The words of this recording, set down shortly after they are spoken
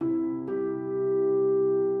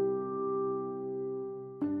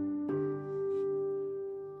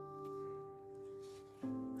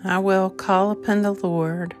I will call upon the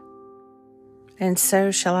Lord, and so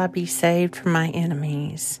shall I be saved from my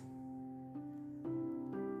enemies.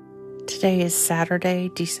 Today is Saturday,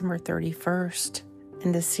 December 31st,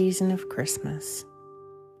 in the season of Christmas.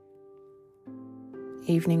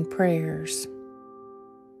 Evening prayers.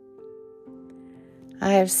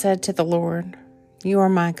 I have said to the Lord, "You are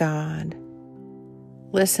my God.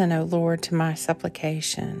 Listen, O Lord, to my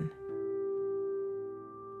supplication."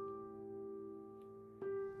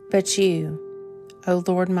 But you, O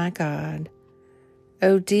Lord my God,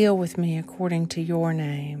 O deal with me according to your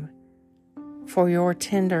name. For your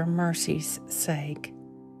tender mercy's sake,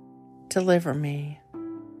 deliver me.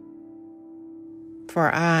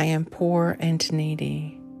 For I am poor and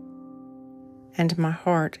needy, and my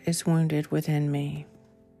heart is wounded within me.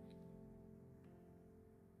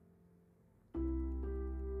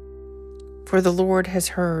 For the Lord has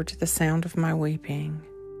heard the sound of my weeping.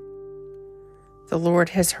 The Lord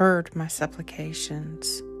has heard my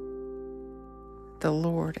supplications. The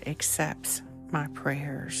Lord accepts my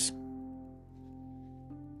prayers.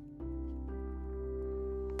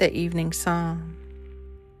 The Evening Psalm.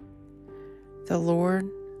 The Lord,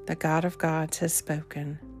 the God of gods, has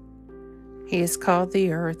spoken. He has called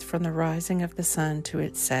the earth from the rising of the sun to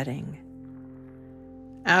its setting.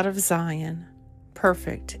 Out of Zion,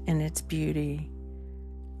 perfect in its beauty,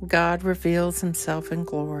 God reveals himself in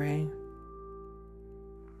glory.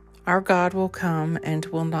 Our God will come and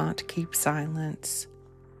will not keep silence.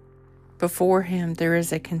 Before him there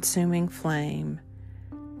is a consuming flame,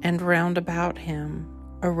 and round about him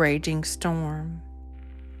a raging storm.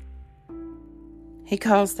 He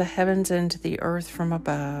calls the heavens and the earth from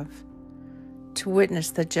above to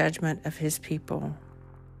witness the judgment of his people.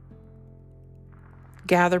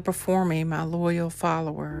 Gather before me my loyal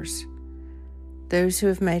followers, those who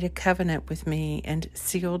have made a covenant with me and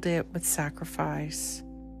sealed it with sacrifice.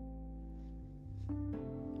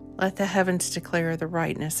 Let the heavens declare the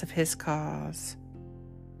rightness of his cause,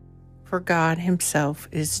 for God himself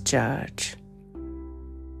is judge.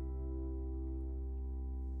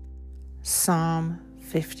 Psalm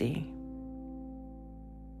 50.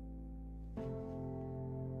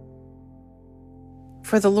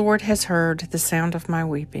 For the Lord has heard the sound of my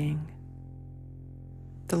weeping.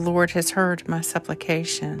 The Lord has heard my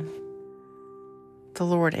supplication. The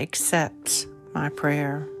Lord accepts my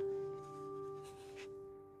prayer.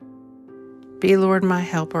 Be, Lord, my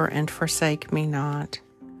helper, and forsake me not.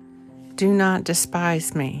 Do not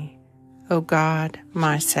despise me, O God,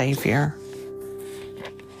 my Savior.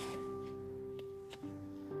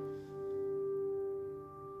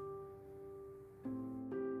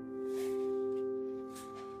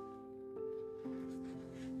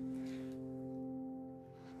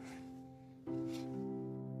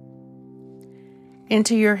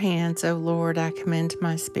 Into your hands, O Lord, I commend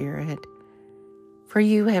my spirit, for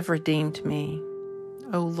you have redeemed me,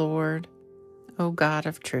 O Lord, O God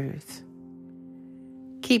of truth.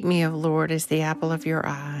 Keep me, O Lord, as the apple of your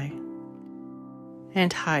eye,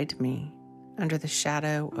 and hide me under the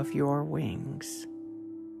shadow of your wings.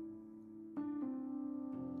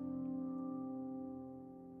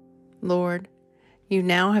 Lord, you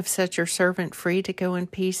now have set your servant free to go in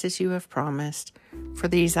peace as you have promised, for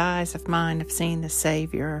these eyes of mine have seen the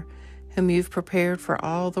Savior, whom you've prepared for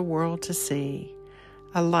all the world to see,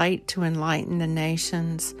 a light to enlighten the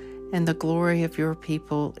nations and the glory of your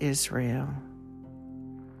people Israel.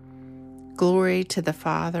 Glory to the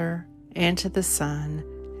Father, and to the Son,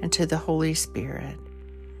 and to the Holy Spirit,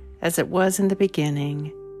 as it was in the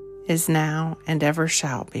beginning, is now, and ever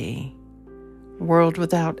shall be, world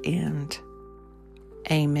without end.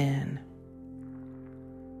 Amen.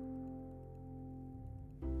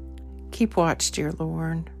 Keep watch, dear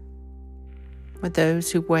Lord, with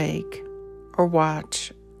those who wake or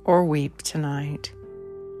watch or weep tonight,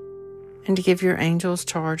 and give your angels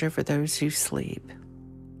charge over those who sleep.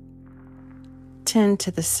 Tend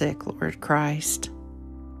to the sick, Lord Christ.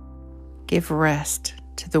 Give rest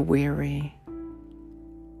to the weary.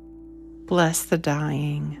 Bless the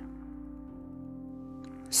dying.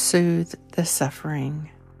 Soothe the suffering.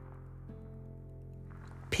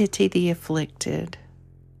 Pity the afflicted.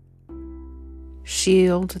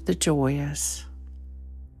 Shield the joyous.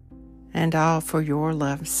 And all for your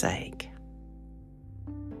love's sake.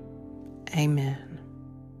 Amen.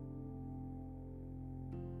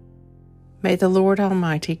 May the Lord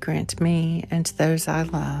Almighty grant me and those I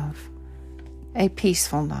love a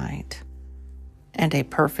peaceful night and a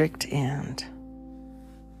perfect end.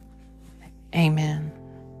 Amen.